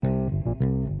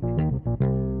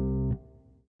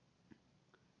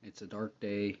It's a dark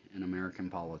day in American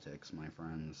politics, my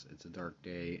friends. It's a dark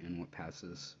day in what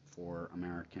passes for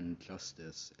American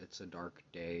justice. It's a dark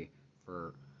day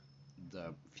for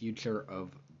the future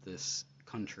of this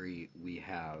country we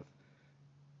have.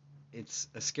 It's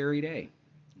a scary day.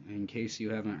 In case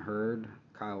you haven't heard,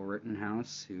 Kyle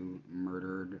Rittenhouse, who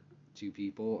murdered two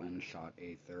people and shot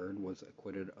a third, was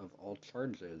acquitted of all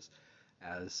charges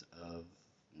as of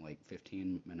like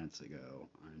 15 minutes ago.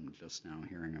 I'm just now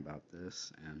hearing about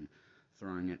this and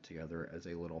throwing it together as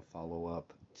a little follow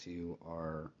up to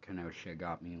our Kenosha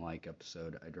Got Me Like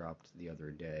episode I dropped the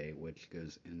other day, which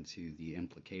goes into the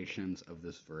implications of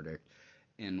this verdict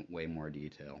in way more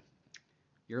detail.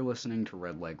 You're listening to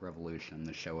Red Leg Revolution,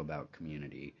 the show about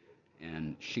community,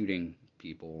 and shooting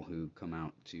people who come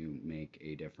out to make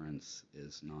a difference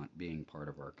is not being part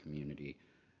of our community.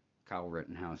 Kyle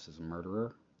Rittenhouse is a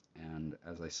murderer, and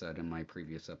as I said in my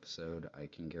previous episode, I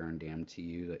can guarantee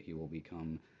you that he will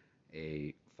become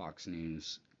a Fox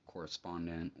News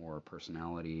correspondent or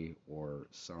personality or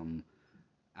some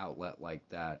outlet like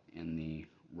that in the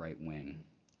right wing.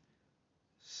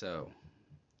 So,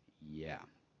 yeah.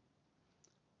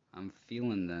 I'm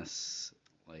feeling this,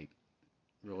 like,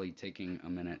 really taking a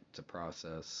minute to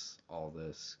process all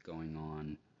this going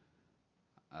on.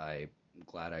 I'm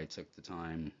glad I took the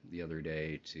time the other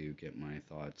day to get my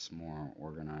thoughts more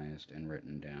organized and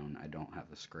written down. I don't have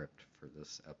a script for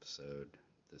this episode.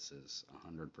 This is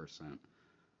 100%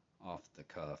 off the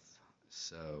cuff.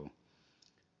 So,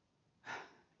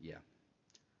 yeah.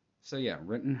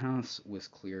 Rittenhouse was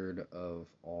cleared of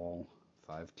all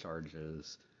 5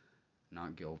 charges,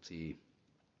 not guilty.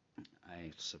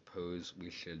 I suppose we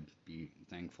should be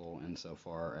thankful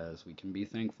insofar as we can be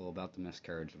thankful about the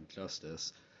miscarriage of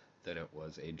justice that it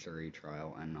was a jury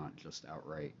trial and not just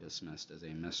outright dismissed as a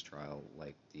mistrial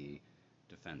like the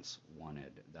defense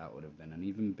wanted. That would have been an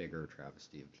even bigger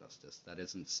travesty of justice. That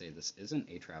isn't to say this isn't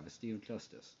a travesty of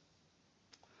justice.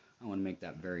 I want to make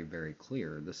that very, very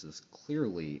clear. This is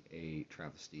clearly a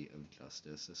travesty of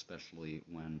justice, especially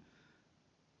when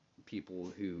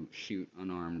people who shoot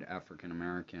unarmed African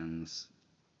Americans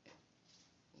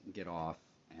get off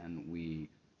and we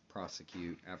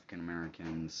prosecute African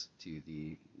Americans to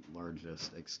the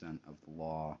largest extent of the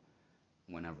law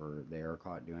whenever they are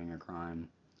caught doing a crime.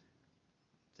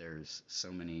 There's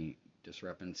so many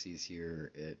discrepancies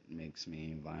here, it makes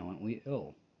me violently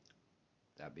ill.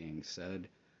 That being said,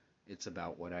 it's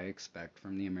about what I expect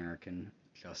from the American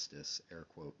justice, air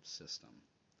quote, system.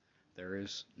 There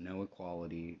is no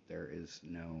equality, there is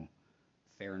no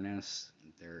fairness,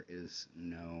 there is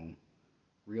no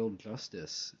real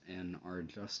justice in our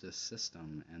justice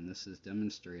system, and this is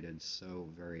demonstrated so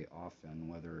very often,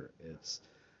 whether it's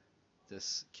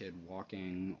this kid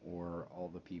walking or all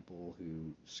the people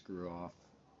who screw off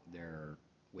their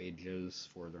wages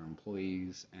for their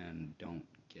employees and don't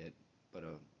get but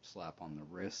a slap on the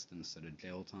wrist instead of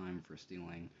jail time for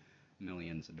stealing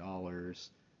millions of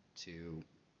dollars, to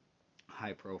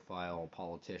high profile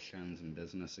politicians and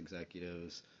business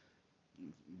executives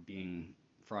being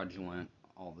fraudulent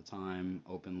all the time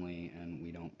openly and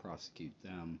we don't prosecute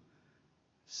them.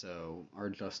 So our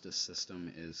justice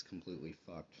system is completely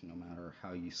fucked no matter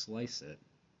how you slice it.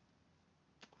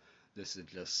 This is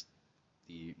just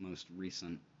the most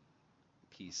recent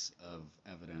piece of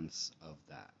evidence of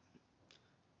that.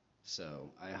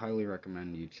 So I highly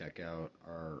recommend you check out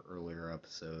our earlier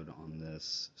episode on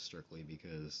this, strictly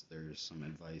because there's some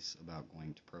advice about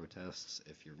going to protests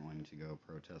if you're going to go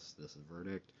protest this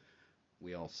verdict.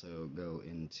 We also go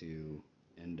into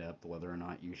in-depth whether or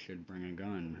not you should bring a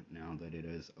gun now that it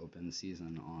is open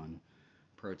season on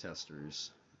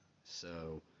protesters.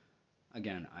 So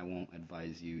again, I won't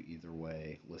advise you either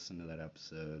way. Listen to that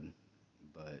episode,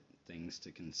 but things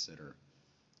to consider.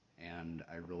 And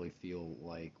I really feel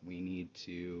like we need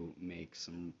to make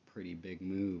some pretty big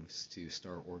moves to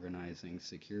start organizing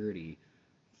security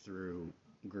through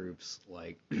groups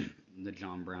like the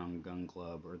John Brown Gun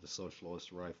Club or the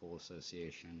Socialist Rifle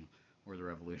Association or the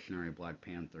Revolutionary Black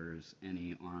Panthers,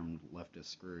 any armed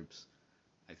leftist groups.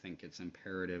 I think it's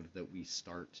imperative that we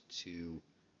start to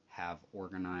have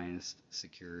organized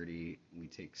security. We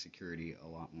take security a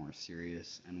lot more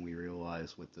serious, and we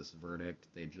realize with this verdict,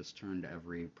 they just turned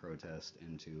every protest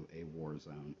into a war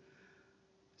zone.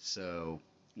 So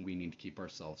we need to keep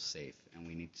ourselves safe, and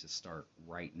we need to start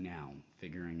right now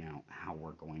figuring out how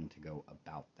we're going to go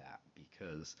about that,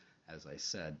 because, as I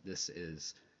said, this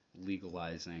is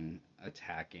legalizing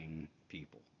attacking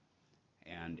people,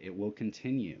 and it will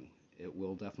continue. It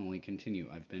will definitely continue.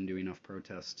 I've been to enough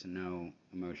protests to know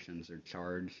emotions are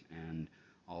charged, and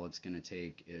all it's going to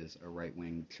take is a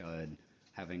right-wing chud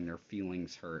having their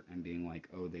feelings hurt and being like,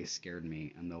 oh, they scared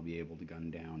me, and they'll be able to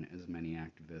gun down as many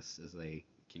activists as they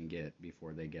can get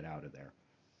before they get out of there.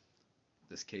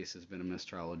 This case has been a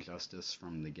mistrial of justice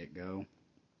from the get-go.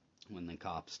 When the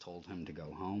cops told him to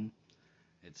go home,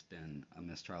 it's been a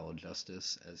mistrial of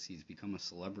justice as he's become a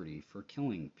celebrity for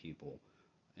killing people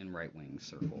in right-wing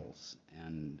circles,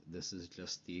 and this is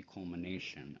just the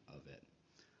culmination of it.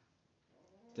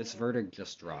 This verdict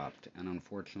just dropped, and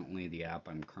unfortunately the app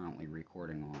I'm currently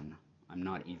recording on, I'm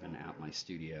not even at my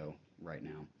studio right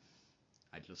now.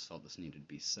 I just felt this needed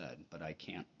to be said, but I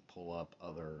can't pull up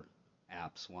other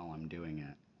apps while I'm doing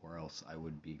it, or else I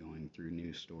would be going through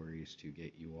news stories to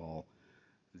get you all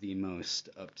the most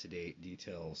up-to-date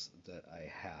details that I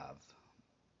have.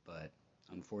 But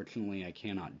unfortunately, I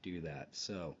cannot do that,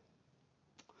 so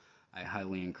I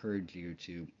highly encourage you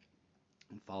to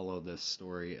follow this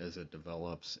story as it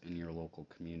develops in your local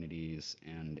communities,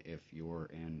 and if you're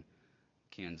in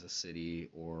Kansas City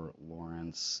or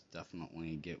Lawrence,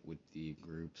 definitely get with the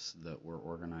groups that we're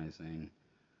organizing.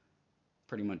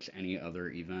 Pretty much any other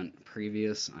event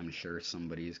previous, I'm sure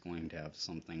somebody's going to have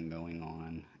something going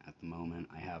on at the moment.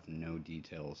 I have no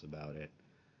details about it,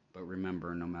 but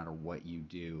remember, no matter what you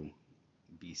do,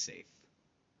 be safe.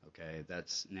 Okay,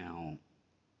 that's now,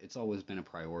 it's always been a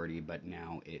priority, but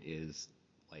now it is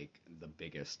like the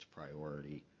biggest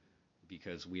priority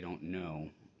because we don't know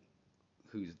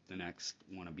who the next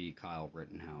wannabe Kyle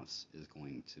Rittenhouse is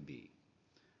going to be.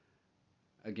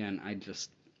 Again,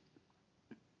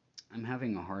 I'm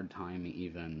having a hard time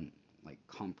even like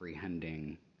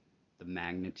comprehending the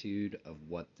magnitude of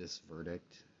what this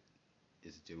verdict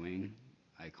is doing.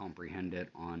 I comprehend it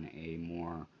on a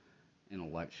more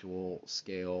intellectual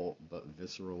scale, but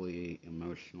viscerally,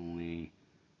 emotionally,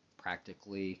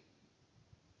 practically,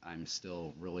 I'm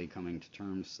still really coming to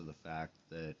terms to the fact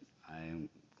that I'm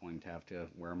going to have to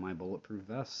wear my bulletproof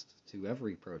vest to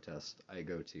every protest I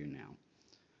go to now.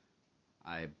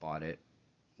 I bought it,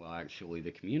 well, actually,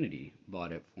 the community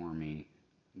bought it for me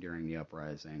during the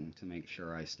uprising to make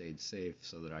sure I stayed safe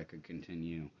so that I could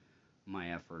continue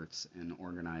my efforts in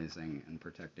organizing and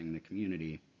protecting the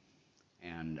community.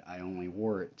 And I only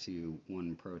wore it to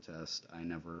one protest. I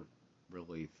never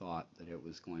really thought that it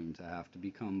was going to have to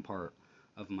become part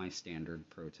of my standard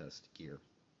protest gear.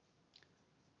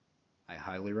 I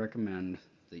highly recommend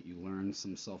that you learn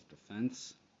some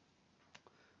self-defense,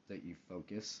 that you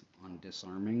focus on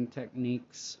disarming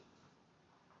techniques,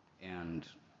 and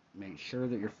make sure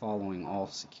that you're following all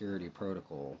security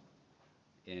protocol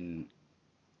in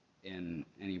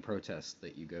any protest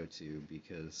that you go to,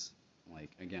 because,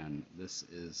 like, again, this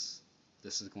is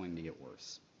going to get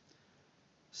worse.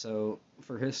 So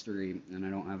for history, and I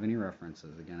don't have any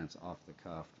references, again, it's off the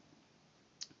cuff,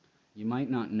 you might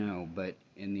not know, but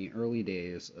in the early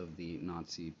days of the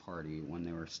Nazi Party, when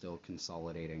they were still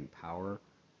consolidating power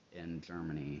in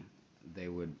Germany, they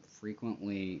would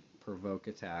frequently provoke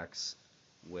attacks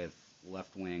with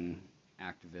left-wing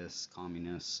activists,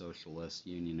 communists, socialists,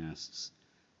 unionists,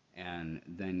 and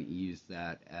then use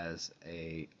that as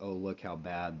oh, look how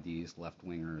bad these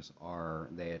left-wingers are,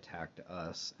 they attacked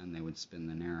us, and they would spin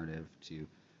the narrative to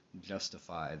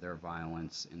justify their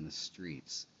violence in the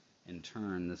streets. In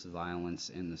turn, this violence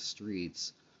in the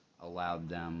streets allowed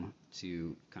them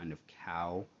to kind of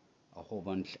cow a whole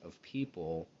bunch of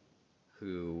people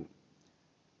who,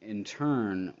 in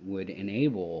turn, would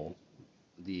enable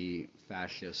the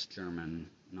fascist German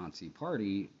Nazi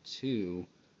Party to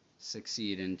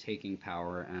succeed in taking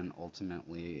power and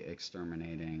ultimately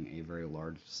exterminating a very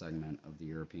large segment of the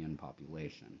European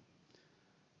population.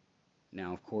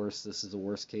 Now, of course, this is a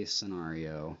worst-case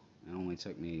scenario. It only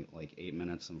took me like 8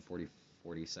 minutes and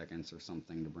 40 seconds or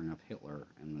something to bring up Hitler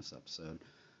in this episode,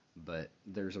 but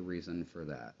there's a reason for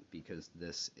that, because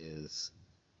this is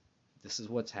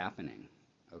what's happening,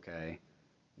 okay?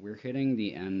 We're hitting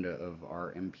the end of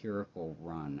our empirical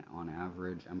run. On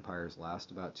average, empires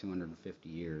last about 250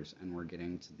 years, and we're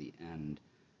getting to the end.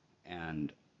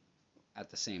 And at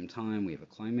the same time, we have a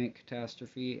climate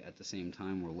catastrophe. At the same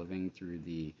time, we're living through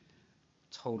the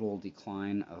total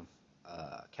decline of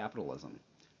capitalism.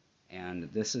 And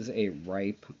this is a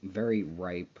ripe, very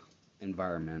ripe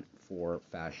environment for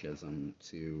fascism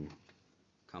to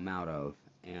come out of.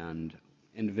 And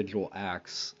individual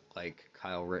acts like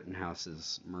Kyle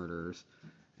Rittenhouse's murders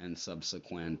and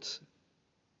subsequent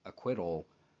acquittal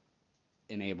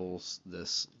enables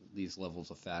these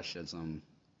levels of fascism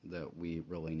that we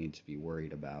really need to be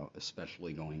worried about,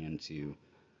 especially going into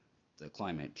the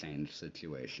climate change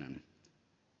situation.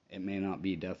 It may not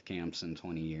be death camps in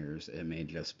 20 years. It may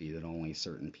just be that only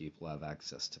certain people have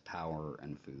access to power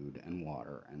and food and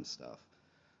water and stuff.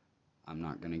 I'm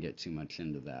not going to get too much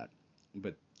into that.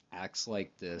 But acts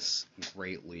like this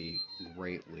greatly,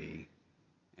 greatly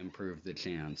improve the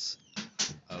chance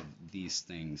of these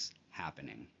things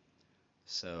happening.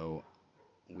 So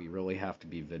we really have to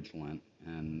be vigilant,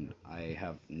 and I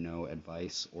have no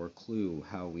advice or clue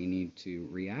how we need to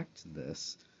react to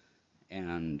this.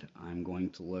 And I'm going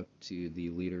to look to the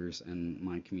leaders in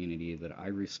my community that I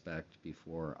respect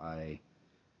before I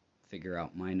figure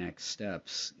out my next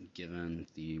steps given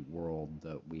the world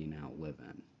that we now live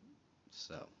in.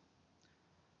 So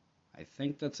I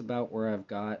think that's about where I've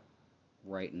got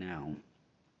right now.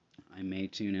 I may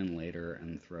tune in later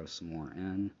and throw some more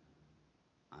in.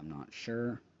 I'm not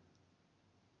sure.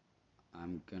 I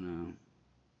don't know.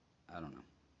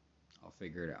 I'll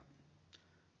figure it out.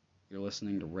 You're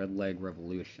listening to Red Leg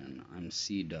Revolution. I'm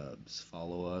C-Dubs.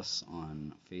 Follow us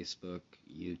on Facebook,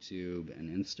 YouTube, and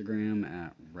Instagram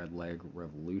at Red Leg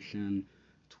Revolution.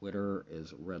 Twitter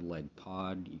is Red Leg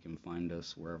Pod. You can find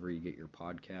us wherever you get your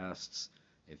podcasts.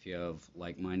 If you have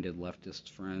like-minded leftist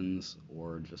friends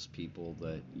or just people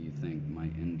that you think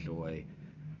might enjoy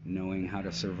knowing how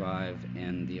to survive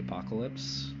in the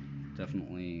apocalypse,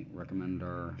 definitely recommend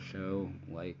our show.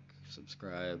 Like,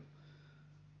 subscribe,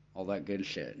 all that good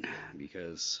shit,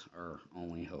 because our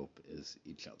only hope is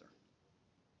each other.